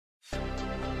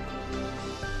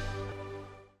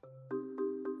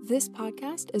This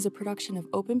podcast is a production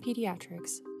of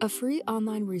OPENPediatrics, a free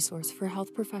online resource for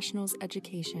health professionals'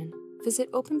 education. Visit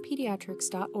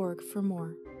openpediatrics.org for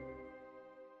more.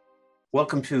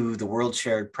 Welcome to the World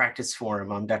Shared Practice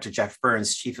Forum. I'm Dr. Jeff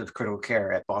Burns, Chief of Critical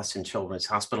Care at Boston Children's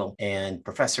Hospital and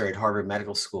Professor at Harvard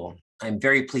Medical School. I'm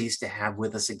very pleased to have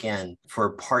with us again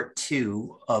for part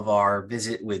 2 of our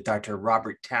visit with Dr.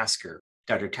 Robert Tasker.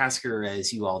 Dr. Tasker,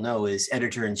 as you all know, is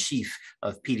Editor-in-Chief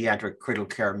of Pediatric Critical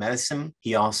Care Medicine.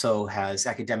 He also has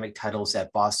academic titles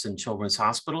at Boston Children's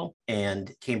Hospital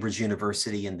and Cambridge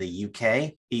University in the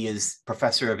UK. He is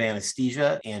Professor of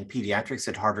Anesthesia and Pediatrics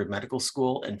at Harvard Medical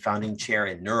School and Founding Chair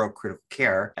in Neurocritical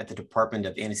Care at the Department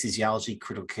of Anesthesiology,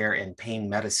 Critical Care, and Pain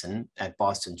Medicine at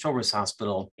Boston Children's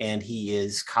Hospital. And he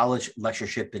is College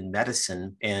Lectureship in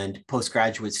Medicine and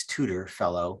Postgraduate's Tutor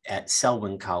Fellow at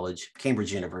Selwyn College,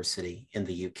 Cambridge University in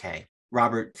the UK.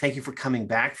 Robert, thank you for coming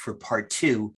back for part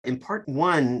 2. In part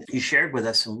 1, you shared with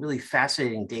us some really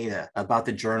fascinating data about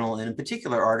the journal, and in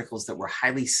particular articles that were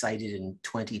highly cited in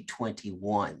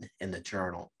 2021 in the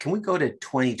journal. Can we go to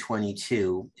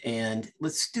 2022 and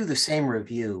let's do the same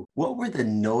review? What were the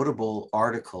notable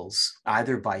articles,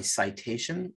 either by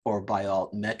citation or by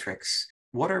altmetrics?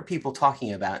 What are people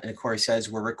talking about? And of course,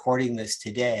 as we're recording this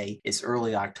today, it's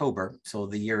early October, so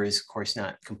the year is, of course,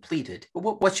 not completed.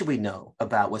 But what should we know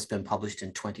about what's been published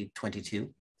in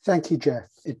 2022? Thank you, Jeff.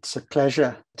 It's a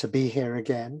pleasure to be here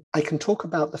again. I can talk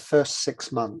about the first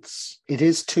 6 months. It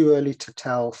is too early to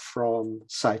tell from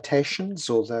citations,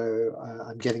 although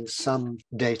I'm getting some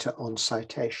data on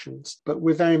citations. But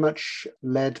we're very much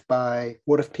led by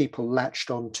what have people latched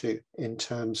onto in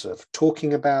terms of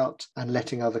talking about and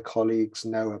letting other colleagues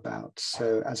know about.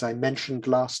 So as I mentioned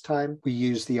last time, we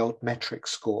use the altmetric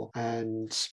score,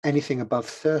 and anything above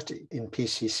 30 in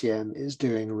PCCM is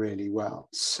doing really well.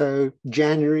 So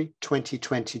January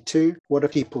 2022, what are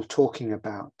people talking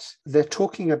about? They're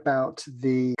talking about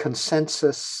the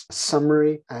consensus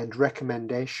summary and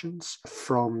recommendations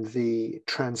from the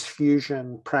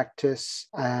transfusion practice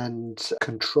and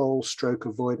control stroke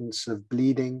avoidance of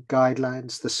bleeding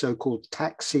guidelines, the so-called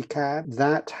TAXI-CAB.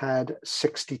 That had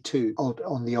 62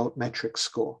 on the altmetric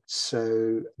score.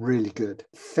 So really good.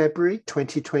 February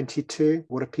 2022,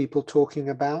 what are people talking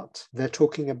about? They're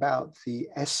talking about the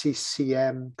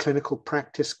PCCM clinical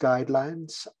practice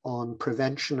guidelines on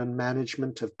prevention and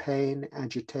management of pain,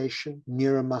 agitation,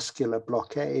 neuromuscular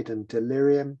blockade, and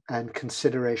delirium, and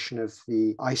consideration of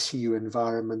the ICU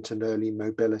environment and early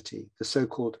mobility, the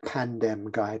so-called PANDEM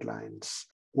guidelines.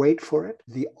 Wait for it,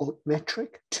 the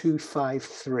altmetric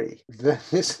 253.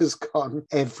 This has gone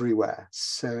everywhere.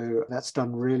 So that's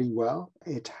done really well.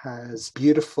 It has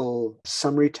beautiful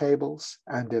summary tables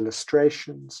and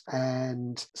illustrations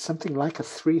and something like a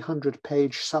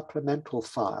 300-page supplemental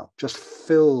file just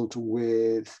filled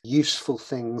with useful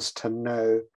things to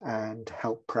know and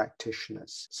help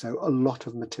practitioners. So a lot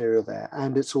of material there,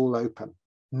 and it's all open.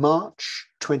 March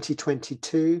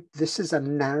 2022, this is a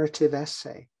narrative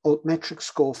essay. Altmetric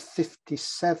score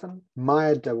 57,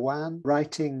 Maya Dewan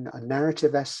writing a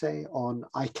narrative essay on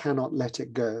I Cannot Let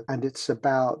It Go. And it's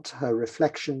about her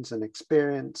reflections and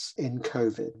experience in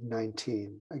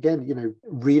COVID-19. Again,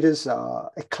 readers are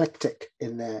eclectic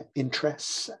in their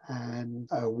interests and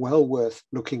are well worth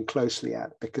looking closely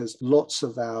at because lots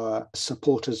of our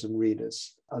supporters and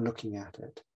readers are looking at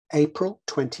it. April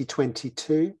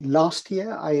 2022. Last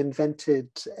year, I invented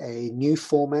a new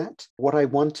format. What I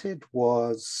wanted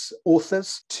was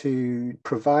authors to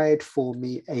provide for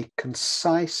me a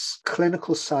concise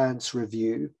clinical science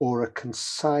review or a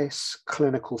concise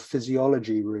clinical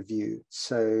physiology review.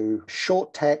 So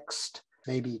short text,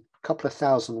 maybe a couple of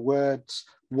thousand words,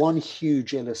 one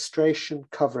huge illustration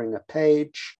covering a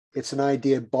page. It's an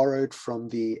idea borrowed from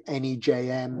the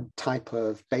NEJM type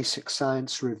of basic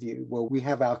science review, where we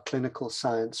have our clinical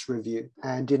science review.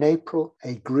 And in April,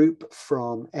 a group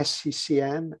from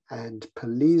SCCM and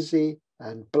Polizzi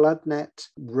and BloodNet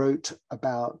wrote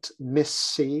about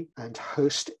MIS-C and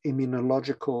host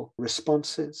immunological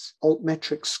responses.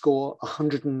 Altmetric score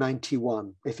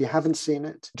 191. If you haven't seen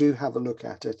it, do have a look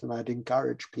at it, and I'd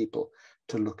encourage people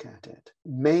to look at it.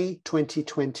 May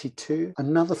 2022,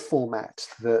 another format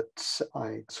that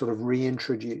I sort of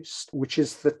reintroduced, which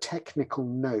is the technical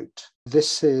note.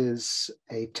 This is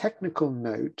a technical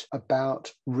note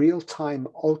about real-time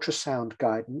ultrasound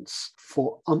guidance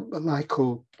for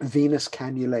umbilical venous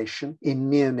cannulation in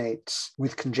neonates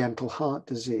with congenital heart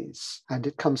disease. And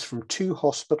it comes from 2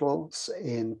 hospitals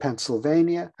in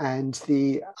Pennsylvania. And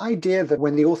the idea that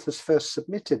when the authors first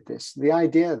submitted this, the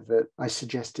idea that I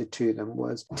suggested to them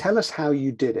was, tell us how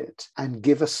you did it and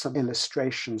give us some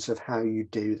illustrations of how you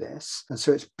do this. And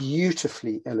so it's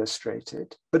beautifully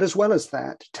illustrated. But as well as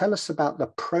that, tell us about the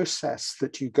process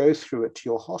that you go through at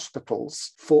your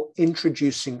hospitals for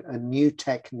introducing a new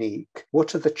technique.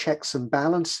 What are the checks and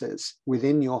balances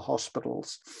within your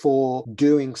hospitals for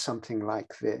doing something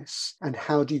like this? And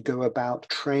how do you go about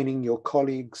training your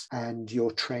colleagues and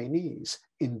your trainees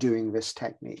in doing this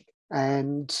technique?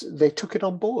 And they took it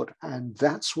on board. And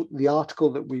that's what the article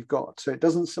that we've got. So it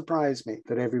doesn't surprise me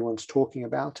that everyone's talking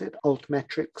about it.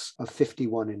 Altmetrics of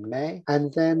 51 in May.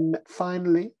 And then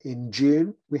finally, in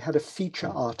June, we had a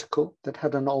feature article that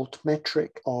had an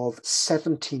altmetric of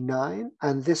 79.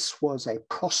 And this was a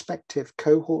prospective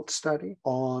cohort study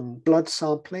on blood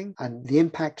sampling and the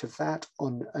impact of that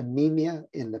on anemia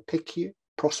in the PICU.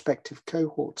 Prospective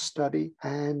cohort study,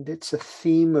 and it's a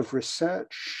theme of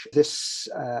research. This,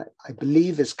 I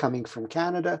believe, is coming from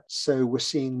Canada, so we're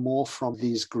seeing more from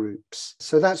these groups.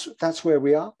 So that's where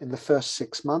we are in the first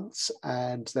 6 months,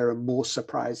 and there are more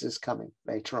surprises coming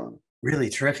later on.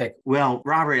 Really terrific. Well,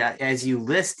 Robert, as you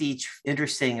list each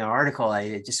interesting article,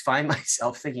 I just find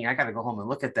myself thinking, I got to go home and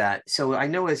look at that. So I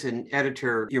know as an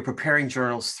editor, you're preparing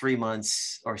journals 3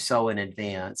 months or so in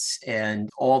advance,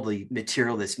 and all the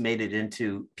material that's made it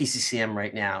into PCCM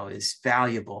right now is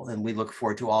valuable. And we look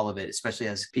forward to all of it, especially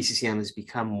as PCCM has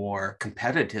become more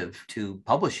competitive to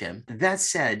publish in. That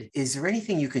said, is there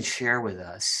anything you can share with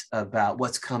us about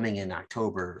what's coming in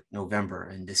October, November,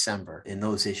 and December in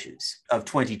those issues of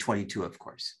 2022? Of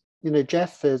course. You know,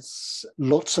 Jeff, there's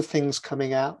lots of things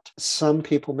coming out. Some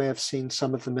people may have seen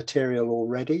some of the material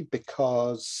already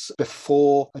because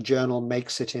before a journal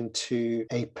makes it into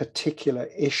a particular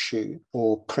issue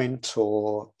or print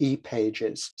or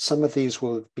e-pages, some of these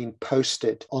will have been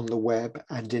posted on the web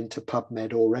and into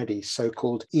PubMed already,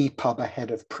 so-called EPUB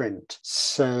ahead of print.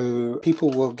 So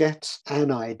people will get an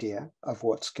idea of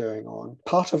what's going on.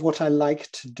 Part of what I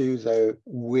like to do, though,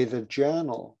 with a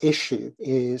journal issue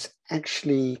is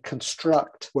actually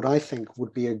construct what I think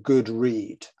would be a good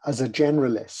read as a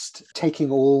generalist, taking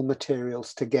all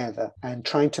materials together and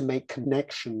trying to make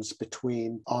connections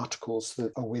between articles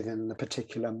that are within the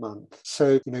particular month.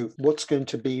 So, you know, what's going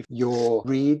to be your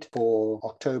read for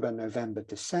October, November,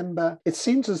 December? It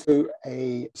seems as though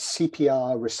a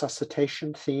CPR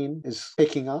resuscitation theme is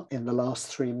picking up in the last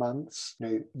 3 months.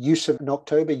 You know, in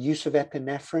October, use of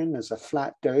epinephrine as a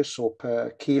flat dose or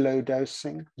per kilo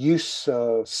dosing, use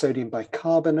of sodium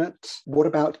bicarbonate. What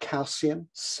about calcium?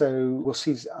 So we'll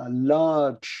see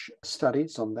large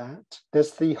studies on that.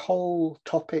 There's the whole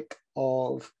topic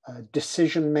of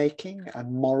decision-making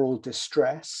and moral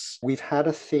distress. We've had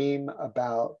a theme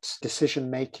about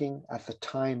decision-making at the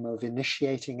time of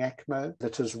initiating ECMO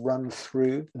that has run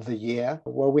through the year.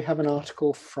 Well, we have an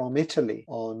article from Italy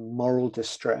on moral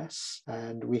distress,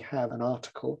 and we have an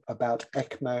article about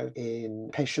ECMO in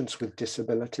patients with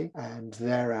disability and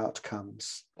their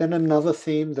outcomes. Then another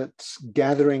theme that's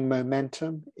gathering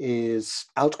momentum is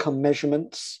outcome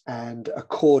measurements and a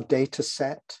core data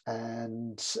set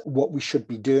and what we should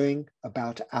be doing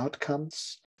about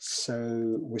outcomes.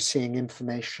 So we're seeing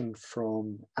information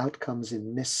from outcomes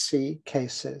in MIS-C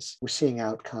cases. We're seeing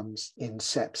outcomes in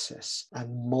sepsis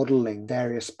and modeling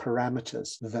various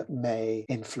parameters that may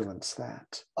influence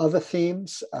that. Other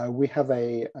themes, we have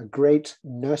a great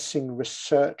nursing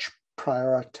research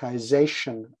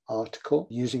prioritization article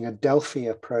using a Delphi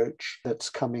approach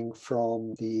that's coming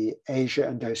from the Asia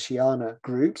and Oceania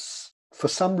groups. For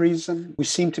some reason, we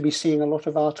seem to be seeing a lot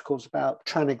of articles about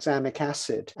tranexamic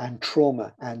acid and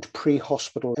trauma and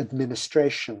pre-hospital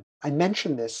administration. I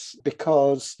mention this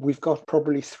because we've got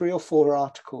probably 3 or 4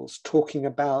 articles talking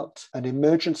about an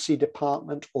emergency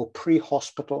department or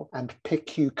pre-hospital and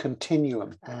PICU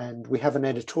continuum. And we have an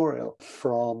editorial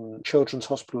from Children's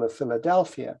Hospital of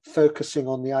Philadelphia focusing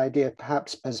on the idea,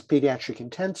 perhaps as pediatric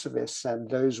intensivists and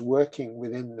those working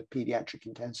within the pediatric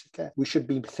intensive care, we should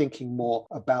be thinking more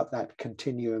about that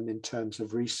continuum in terms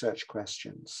of research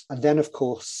questions. And then, of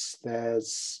course,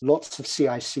 there's lots of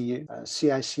CICU.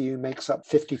 CICU makes up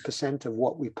 50% of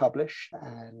what we publish,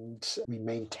 and we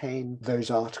maintain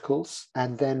those articles.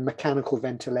 And then mechanical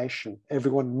ventilation.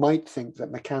 Everyone might think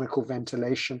that mechanical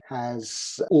ventilation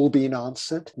has all been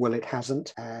answered. Well, it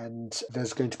hasn't, and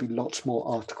there's going to be lots more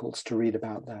articles to read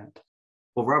about that.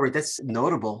 Well, Robert, that's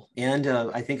notable and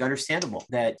I think understandable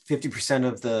that 50%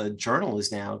 of the journal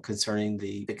is now concerning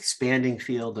the expanding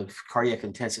field of cardiac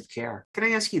intensive care. Can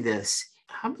I ask you this?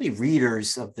 How many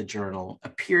readers of the journal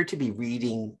appear to be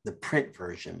reading the print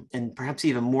version? And perhaps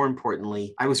even more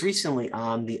importantly, I was recently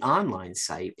on the online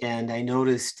site and I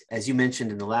noticed, as you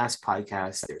mentioned in the last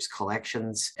podcast, there's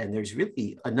collections and there's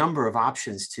really a number of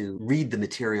options to read the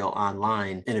material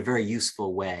online in a very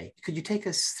useful way. Could you take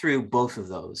us through both of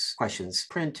those questions,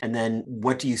 print, and then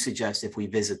what do you suggest if we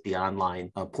visit the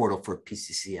online portal for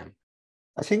PCCM?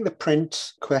 I think the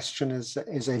print question is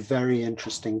a very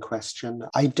interesting question.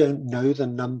 I don't know the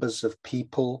numbers of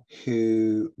people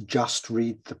who just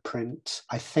read the print.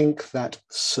 I think that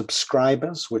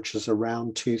subscribers, which is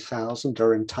around 2,000,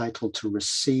 are entitled to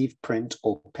receive print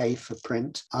or pay for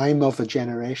print. I'm of a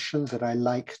generation that I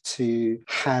like to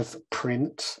have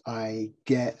print. I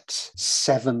get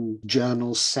 7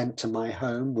 journals sent to my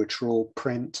home, which are all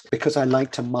print, because I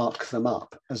like to mark them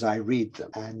up as I read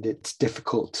them. And it's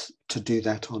difficult to do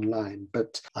that online.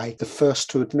 But I'm the first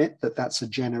to admit that that's a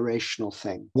generational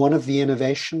thing. One of the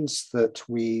innovations that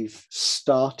we've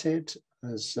started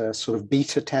as sort of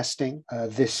beta testing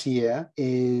this year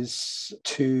is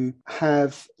to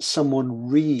have someone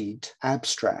read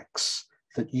abstracts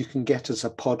that you can get as a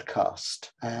podcast.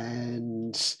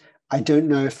 And I don't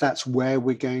know if that's where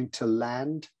we're going to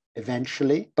land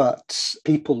eventually, but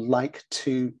people like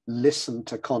to listen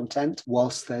to content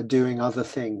whilst they're doing other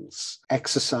things,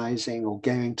 exercising or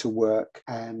going to work.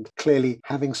 And clearly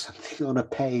having something on a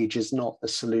page is not the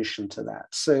solution to that.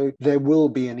 So there will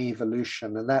be an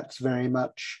evolution, and that's very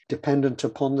much dependent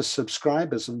upon the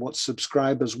subscribers and what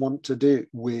subscribers want to do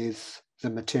with the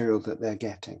material that they're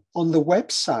getting. On the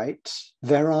website,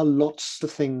 there are lots of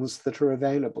things that are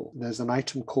available. There's an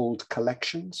item called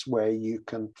Collections where you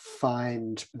can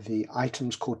find the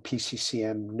items called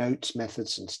PCCM Notes,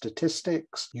 Methods and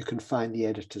Statistics. You can find the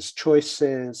editor's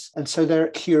choices. And so they're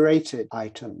curated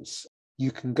items. You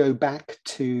can go back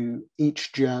to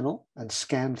each journal and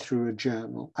scan through a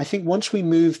journal. I think once we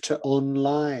move to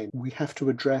online, we have to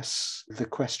address the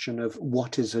question of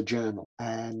what is a journal.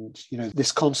 And,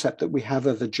 this concept that we have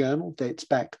of a journal dates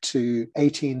back to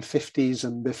 1850s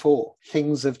and before.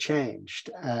 Things have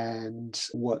changed and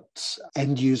what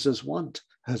end users want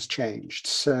has changed.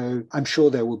 So I'm sure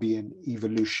there will be an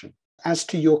evolution. As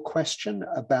to your question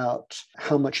about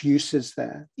how much use is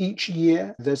there, each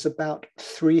year there's about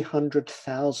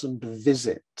 300,000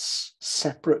 visits,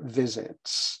 separate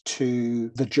visits to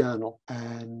the journal.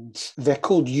 And they're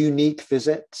called unique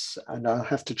visits. And I'll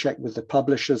have to check with the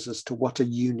publishers as to what a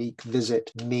unique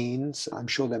visit means. I'm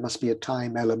sure there must be a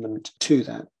time element to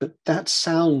that. But that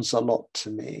sounds a lot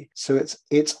to me. So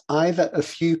it's either a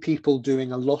few people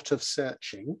doing a lot of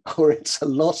searching, or it's a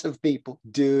lot of people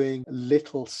doing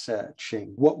little search.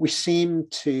 What we seem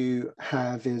to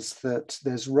have is that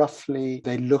there's roughly,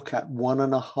 they look at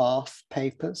 1.5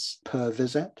 papers per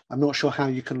visit. I'm not sure how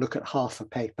you can look at half a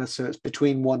paper, so it's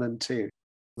between 1 and 2.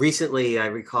 Recently, I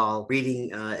recall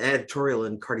reading an editorial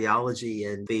in cardiology,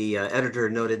 and the editor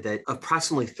noted that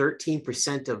approximately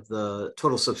 13% of the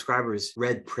total subscribers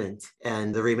read print,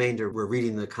 and the remainder were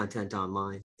reading the content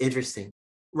online. Interesting.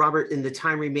 Robert, in the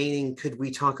time remaining, could we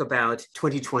talk about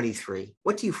 2023?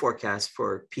 What do you forecast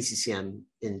for PCCM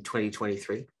in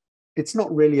 2023? It's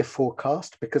not really a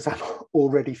forecast because I'm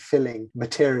already filling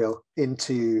material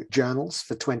into journals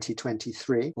for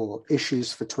 2023 or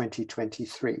issues for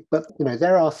 2023. But,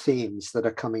 there are themes that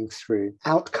are coming through.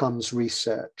 Outcomes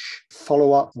research,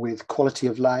 follow up with quality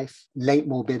of life, late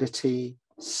morbidity,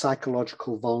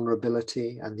 psychological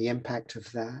vulnerability and the impact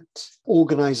of that,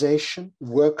 organization,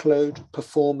 workload,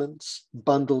 performance,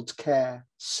 bundled care,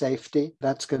 safety.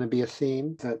 That's going to be a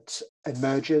theme that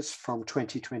emerges from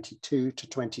 2022 to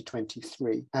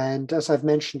 2023. And as I've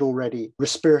mentioned already,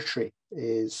 respiratory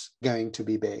is going to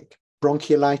be big.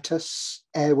 Bronchiolitis,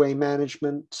 airway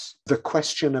management, the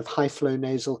question of high-flow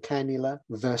nasal cannula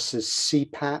versus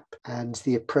CPAP and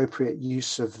the appropriate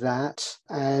use of that,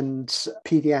 and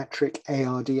pediatric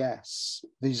ARDS.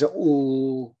 These are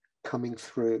all coming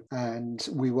through, and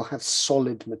we will have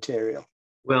solid material.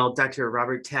 Well, Dr.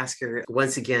 Robert Tasker,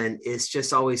 once again, it's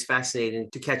just always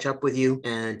fascinating to catch up with you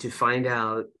and to find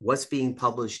out what's being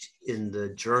published in the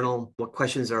journal, what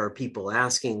questions are people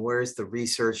asking, where's the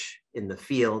research in the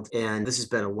field. And this has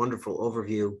been a wonderful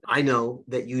overview. I know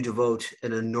that you devote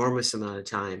an enormous amount of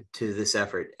time to this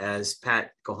effort, as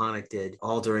Pat Kohanek did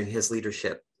all during his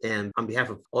leadership And on behalf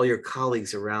of all your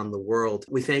colleagues around the world,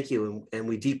 we thank you and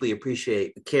we deeply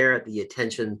appreciate the care, the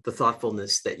attention, the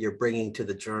thoughtfulness that you're bringing to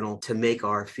the journal to make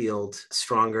our field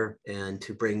stronger and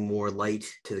to bring more light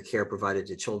to the care provided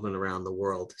to children around the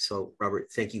world. So, Robert,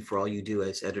 thank you for all you do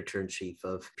as editor-in-chief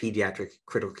of Pediatric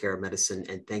Critical Care Medicine,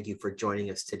 and thank you for joining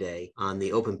us today on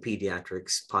the Open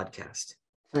Pediatrics podcast.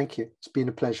 Thank you. It's been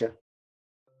a pleasure.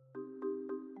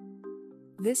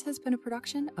 This has been a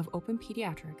production of Open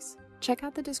Pediatrics. Check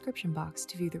out the description box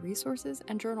to view the resources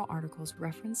and journal articles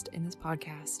referenced in this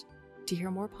podcast. To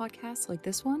hear more podcasts like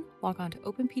this one, log on to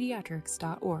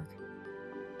openpediatrics.org.